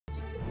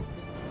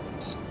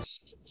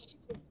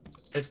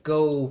Let's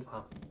go.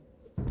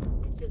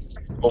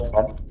 Oh,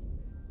 fun.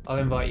 I'll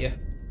invite you.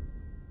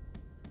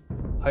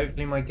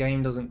 Hopefully my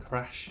game doesn't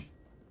crash.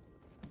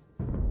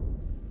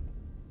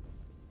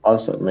 I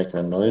started making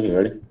a noise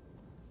already.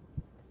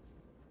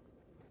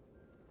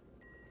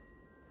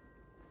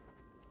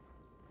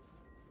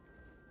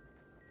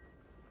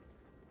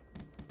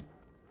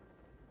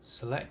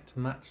 Select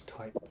match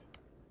type.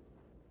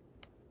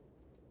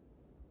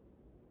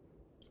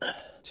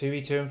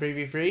 2v2 and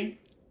 3v3?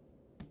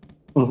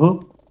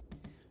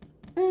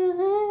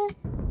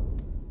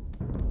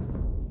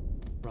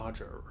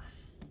 Roger.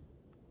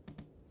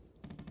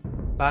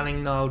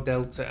 Banning Nile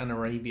Delta and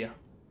Arabia.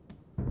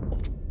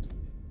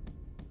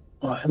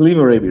 Oh, leave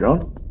Arabia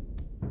on.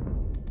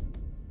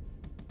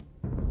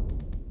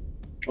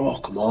 Oh,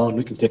 come on,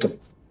 we can take him.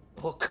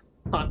 Oh, come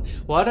on.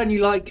 Why don't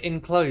you like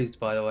enclosed,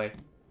 by the way?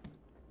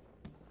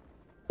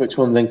 Which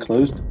one's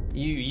enclosed?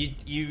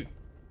 You.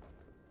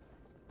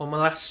 On my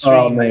last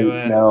Oh, stream,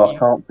 mate, no, I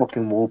can't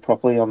fucking wall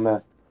properly on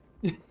there.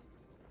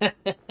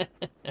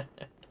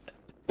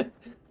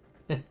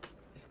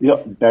 You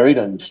got buried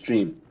on your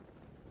stream.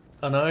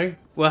 I know.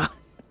 Well,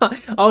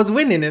 I was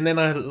winning and then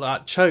I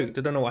like choked.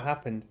 I don't know what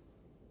happened.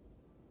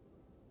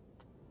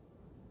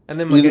 And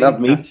then my You didn't game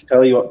have me to crashed.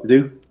 tell you what to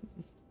do.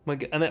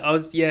 And I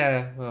was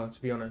Well,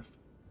 to be honest,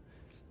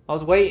 I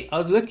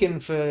was looking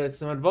for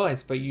some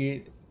advice, but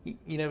you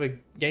never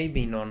gave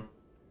me none.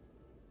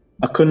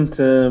 I couldn't.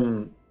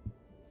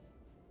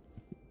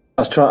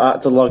 I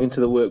had to log into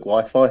the work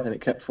Wi-Fi, and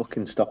it kept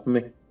fucking stopping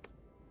me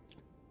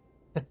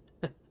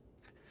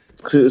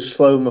because it was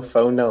slowing my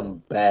phone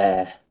down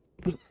bare.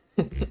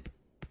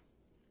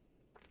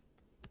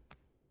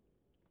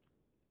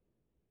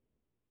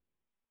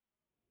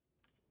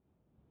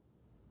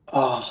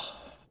 Oh,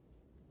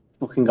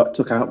 fucking got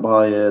took out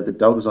by the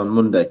dogs on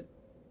Monday.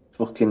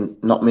 Fucking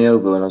knocked me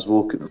over when I was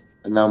walking,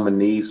 and now my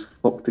knees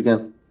fucked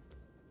again.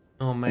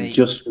 Oh And mate,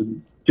 just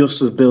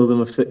was building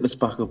my fitness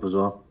back up as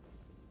well.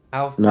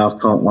 how? Now I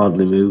can't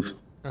hardly move.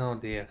 Oh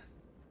dear.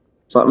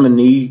 It's like my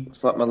knee.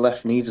 It's like my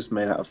left knee just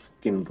made out of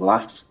fucking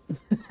glass.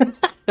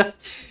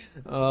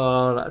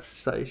 Oh, that's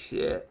so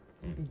shit.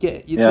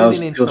 You're Yeah, I was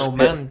turning into an just old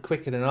man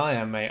quicker than I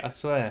am, mate. I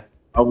swear.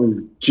 I was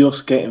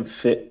just getting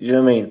fit. You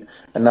know what I mean?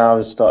 And now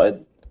I've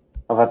started.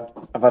 I've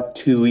had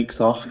 2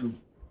 weeks off, and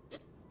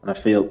I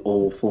feel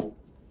awful.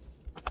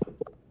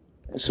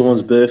 It's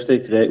someone's birthday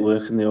today at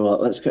work, and they were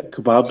like, "Let's get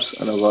kebabs,"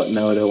 and I was like,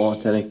 "No, I don't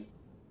want any."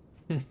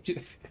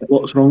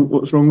 What's wrong?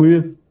 What's wrong with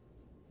you?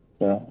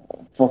 Yeah,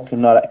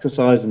 fucking not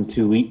exercised in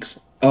 2 weeks.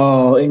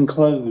 Oh,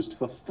 enclosed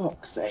for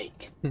fuck's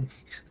sake.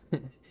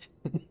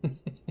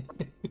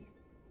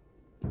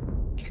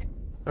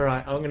 All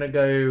right, I'm gonna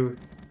go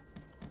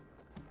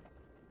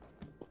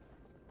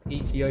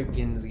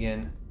Ethiopians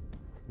again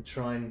and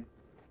try and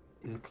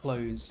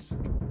enclose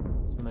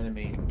some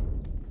enemies.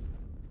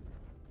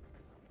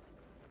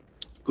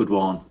 Good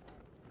one.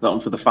 That one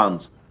for the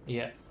fans.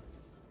 Yeah.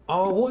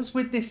 Oh, what's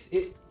with this?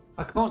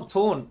 I can't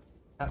taunt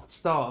at the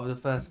start of the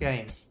first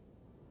game.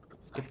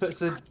 It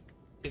puts a.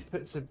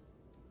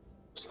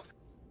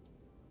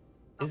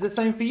 Is the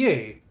same for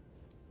you?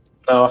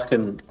 No, I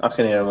can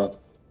hear him.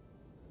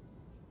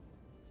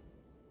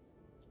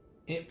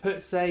 It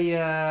puts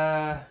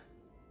a.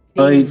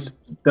 Hey, Team...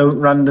 don't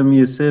random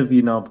your civ,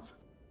 you knob.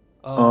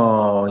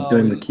 Oh,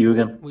 join the queue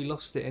again. We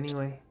lost it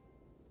anyway.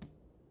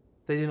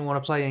 They didn't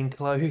want to play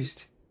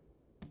enclosed.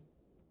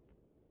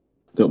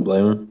 Don't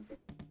blame him.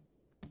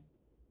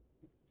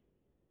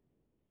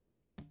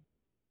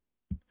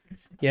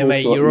 Yeah,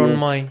 mate, you're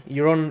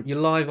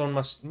live on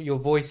my, your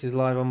voice is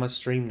live on my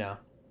stream now.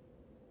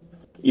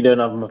 You don't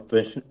have my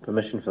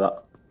permission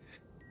for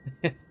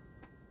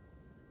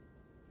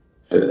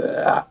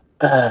that.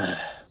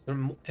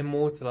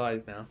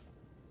 Immortalized now.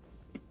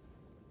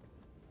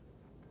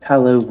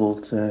 Hello,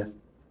 Walter.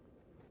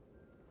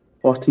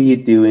 What are you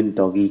doing,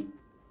 doggy?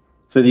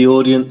 For the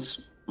audience,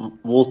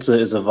 Walter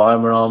is a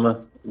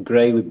Weimar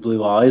grey with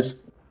blue eyes,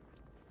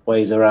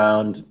 weighs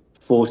around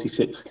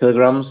 46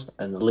 kilograms,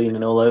 and is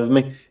leaning all over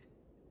me.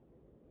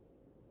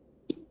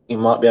 You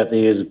might be able to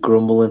hear his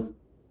grumbling.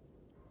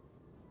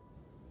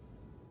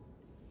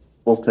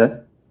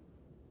 Walter?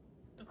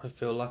 I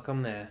feel like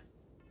I'm there.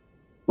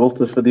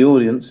 Walter, for the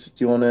audience, do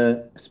you want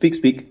to speak?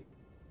 Speak?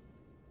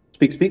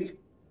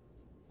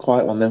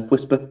 Quiet one then,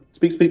 whisper.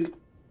 Speak.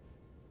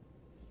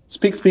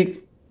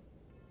 Speak.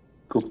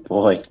 Good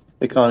boy.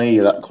 They can't hear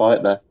you that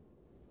quiet there.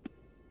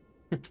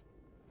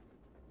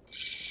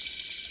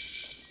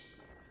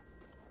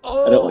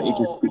 Oh! I don't want you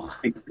to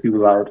speak too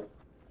loud.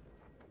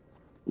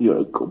 You're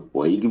a good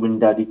boy. You're giving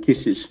daddy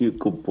kisses. You're a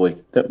good boy.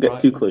 Don't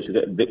get too close. You'll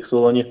get a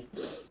Vixel on you.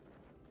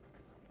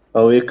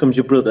 Oh, here comes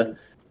your brother.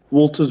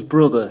 Walter's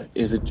brother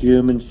is a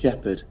German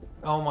Shepherd.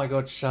 Oh my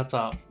god, shut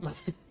up.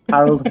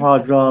 Harold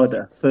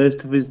Hardrada,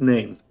 first of his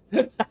name.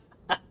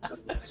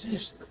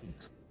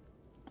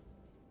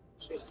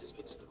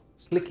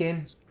 Click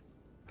in.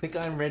 Click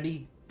I'm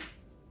ready.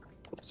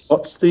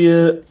 What's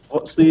the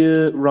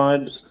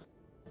ride?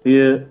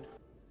 The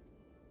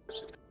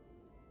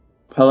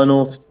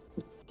Pelennor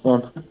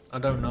one? I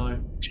don't know.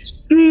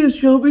 Spears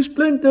shall be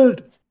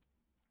splintered.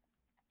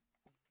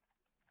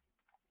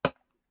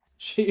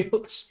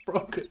 Shield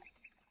sprocket.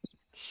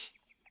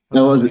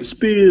 Now, was it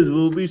spears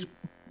will be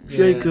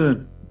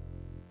shaken?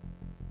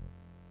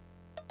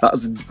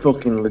 That's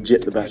fucking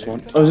legit the best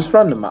one. Oh, is this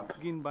random map?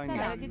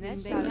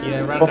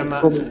 Yeah, random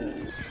map.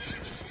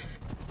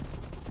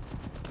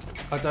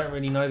 I don't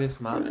really know this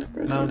map.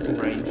 Mountain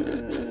range.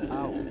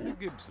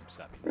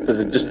 Is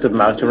it just the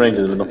mountain range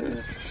in the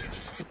middle?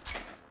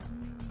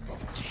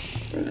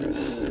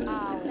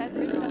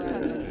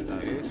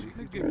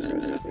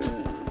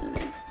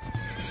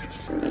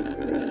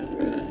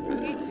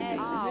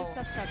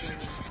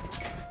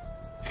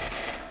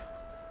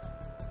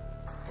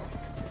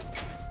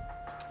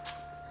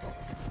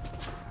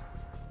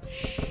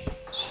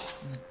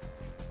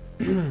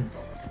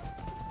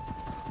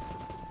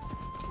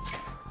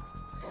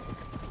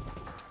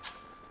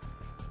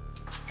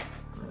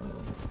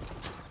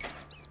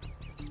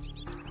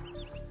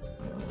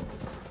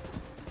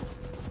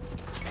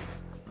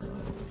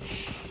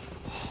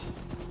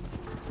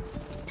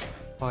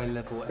 High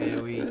level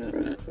AOE.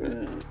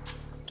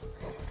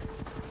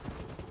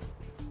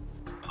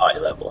 High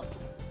level.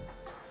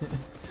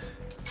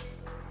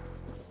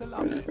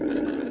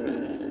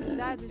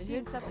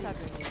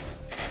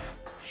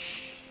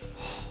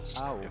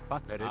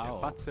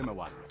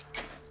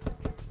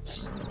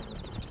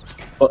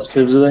 What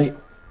civs are they?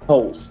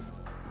 Poles.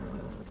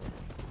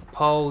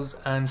 Poles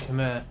and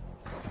Khmer.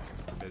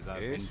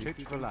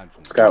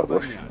 Scout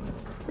rush.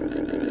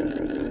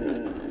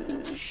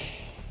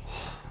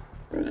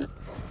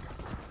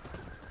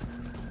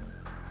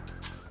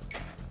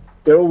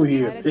 Get over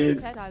here, pig.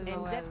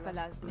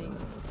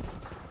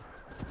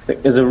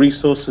 There's a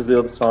resource to the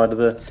other side of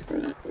the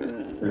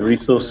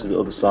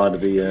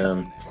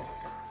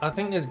I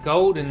think there's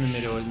gold in the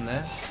middle, isn't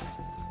there?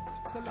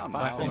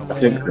 I think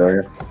so,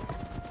 yeah.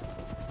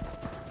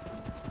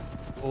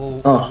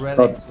 Or Oh,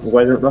 relics.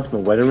 that's my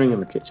wedding ring in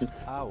the kitchen.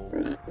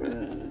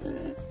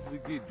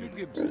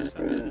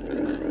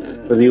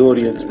 For the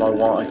audience, my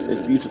wife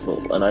is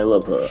beautiful and I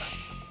love her.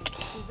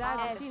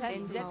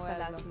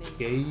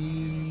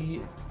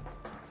 Gay.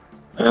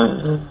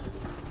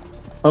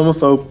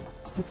 Homophobe.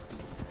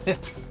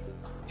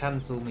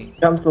 Cancel me.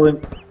 Cancel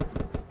him.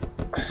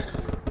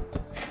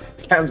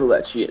 Cancel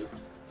that shit.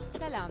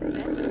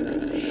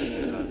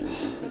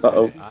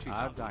 Uh-oh.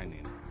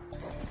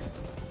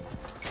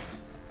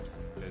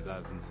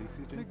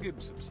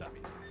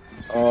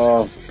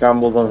 Oh,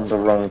 gambled on the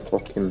wrong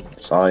fucking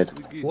side.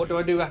 What do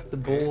I do after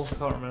balls?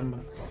 Can't remember.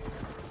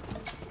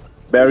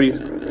 Berries.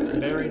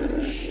 Berries.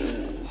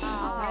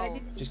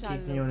 Just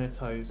keeping you on your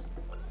toes.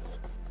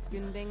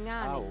 Good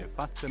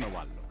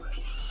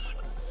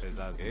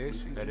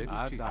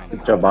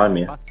job, I'm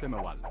here.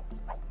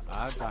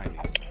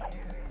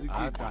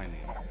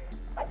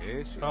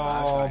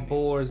 Oh,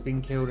 boar has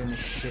been killed in this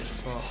shit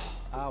spot.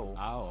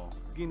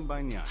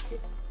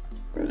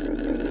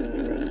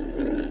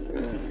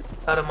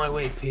 Out of my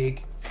way,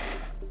 pig.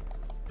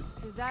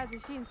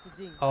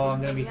 Oh,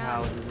 I'm gonna be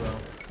housed as well.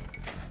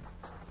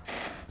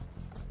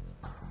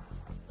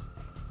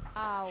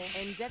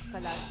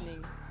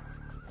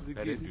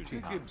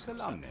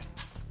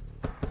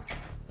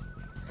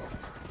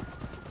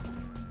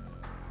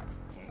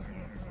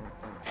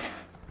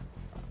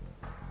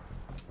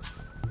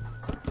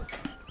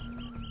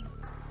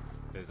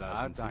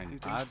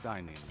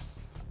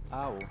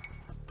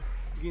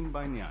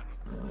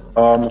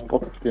 Oh, I'm a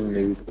fucking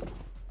noob.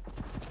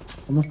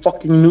 I'm a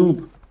fucking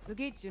noob. So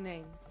geht your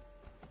name.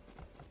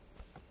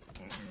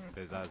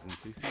 They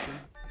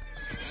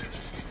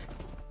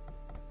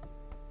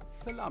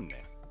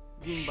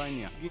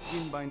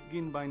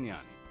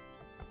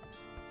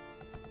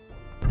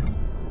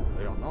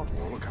are not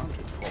all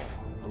accounted for.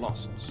 The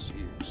lost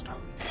sea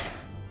stones.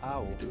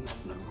 We do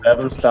not know.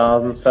 7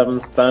 stars and 7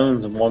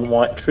 stones and 1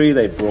 white tree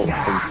they brought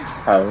from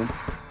home.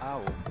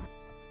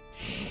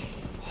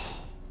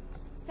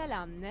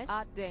 Selamnesh.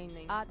 Art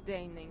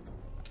Daining.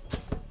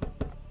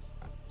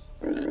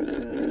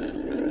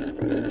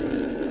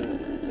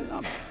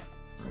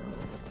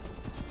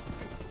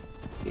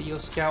 Get your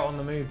scout on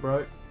the move,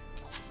 bro.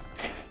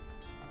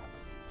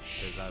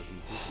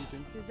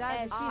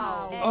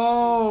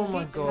 Oh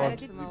my god.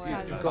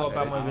 Forgot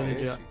about my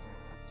villager.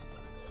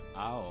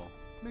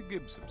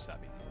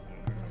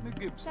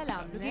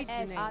 Selamnesh.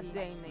 Art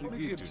Daining.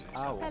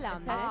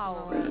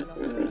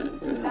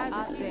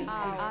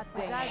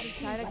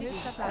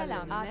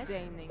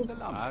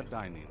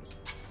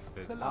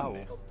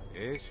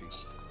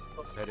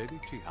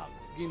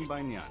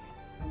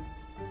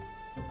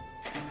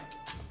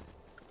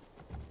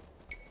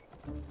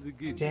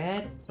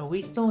 Dad, are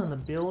we still in the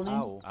building?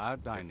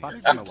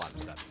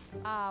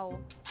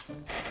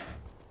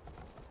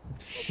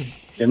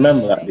 You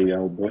remember that, do you,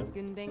 old boy?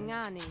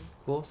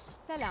 Of course.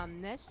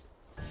 Selamnesh.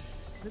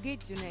 So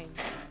geht your name.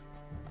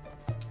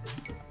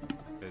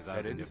 The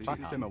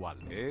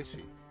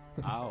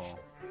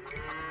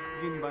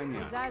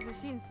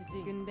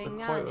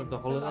quote of the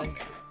holiday.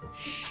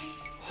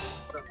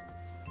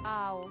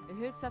 Au.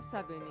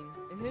 Hilsabsabening.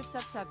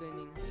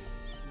 Hilsabsabening.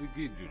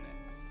 Zigidune.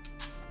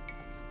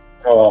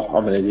 Oh,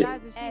 I'm an idiot.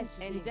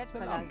 Enjet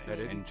Selam ne?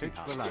 verlagen. Ençeç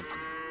velagni.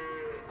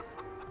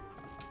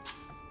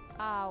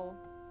 Au.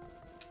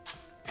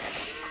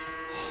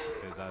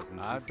 Bezazen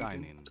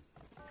Ardainin.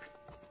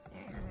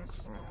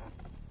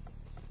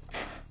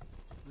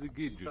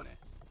 Zigidune.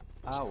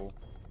 Au.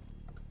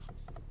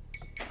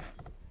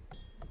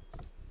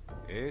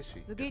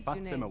 Eşi. Zigidune.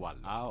 Fatseme wal.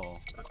 Au.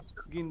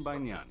 Gin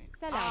bagnani.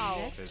 Selam Au.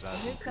 neş.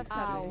 Bezazen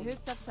Hilsabsabening.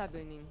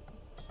 Hilsabsabening.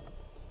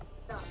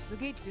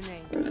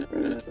 Zugidjunein.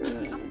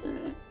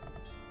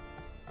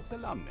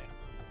 Selam ne?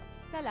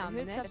 Selam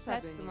neş.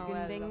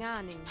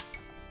 Gündenganing.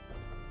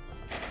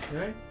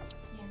 You ready?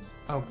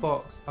 Oh,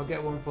 box. I'll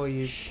get one for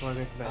you before I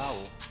go to bed. Au.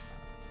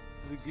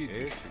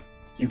 Zigidune. Eşi.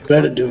 You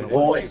better do it,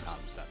 boy.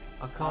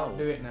 I can't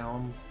do it now.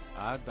 I'm...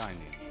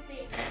 Ardainin.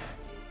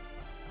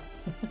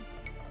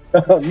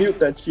 Mute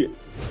that shit.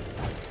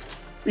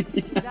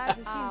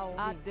 Au.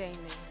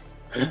 Addening.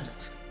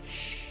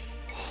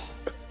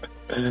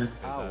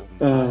 Bezazen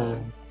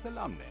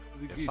Selam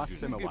ne?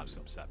 Fatseme wal.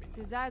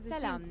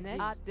 Selam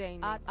neş.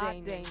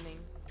 Addening.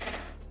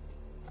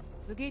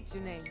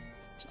 Zugidjunein.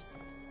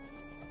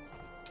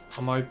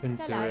 I'm open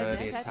to Selam the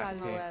neş.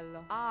 attack here.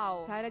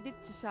 Au.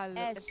 Taraditçishallo.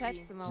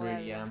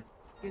 Really am.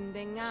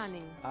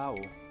 Gündenganing. Au.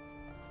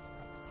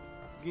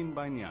 Gin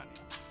bagnani.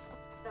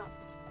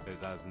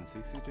 Bezazen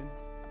sisicin.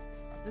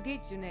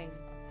 Zugidjunein.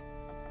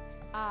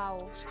 Au.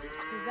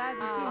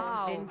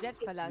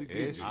 Enjet verlagen.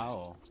 Eşi.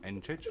 Au.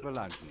 Ençeç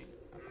velagni.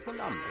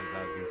 Selam ne?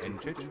 Bezazen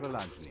ençeç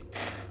velagni.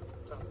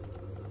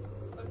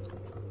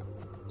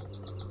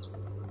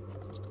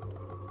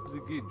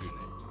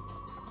 Zigidune.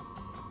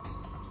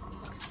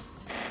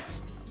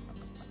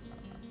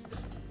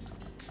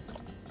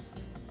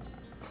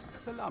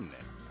 Selam ne?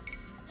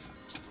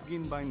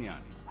 Gin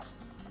bagnani.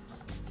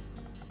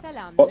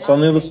 Selam What's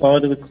on the other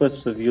side of the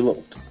cliffs? Have you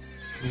looked?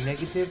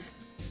 Negative?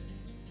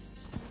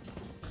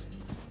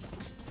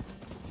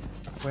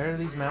 Where are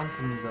these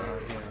mountains that are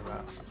here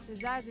about?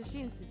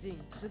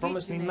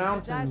 Promise me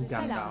mountains,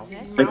 Gandalf.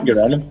 I think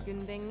you're on 'em.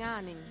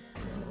 Gündenganing.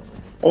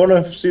 I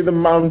want to see the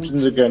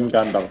mountains again,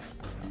 Gandalf.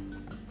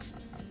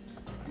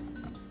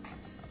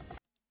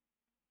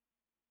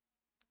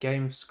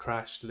 Game's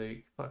crashed,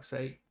 Luke. Fuck's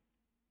sake.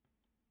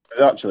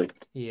 Actually.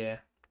 Yeah.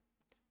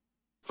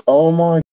 Oh my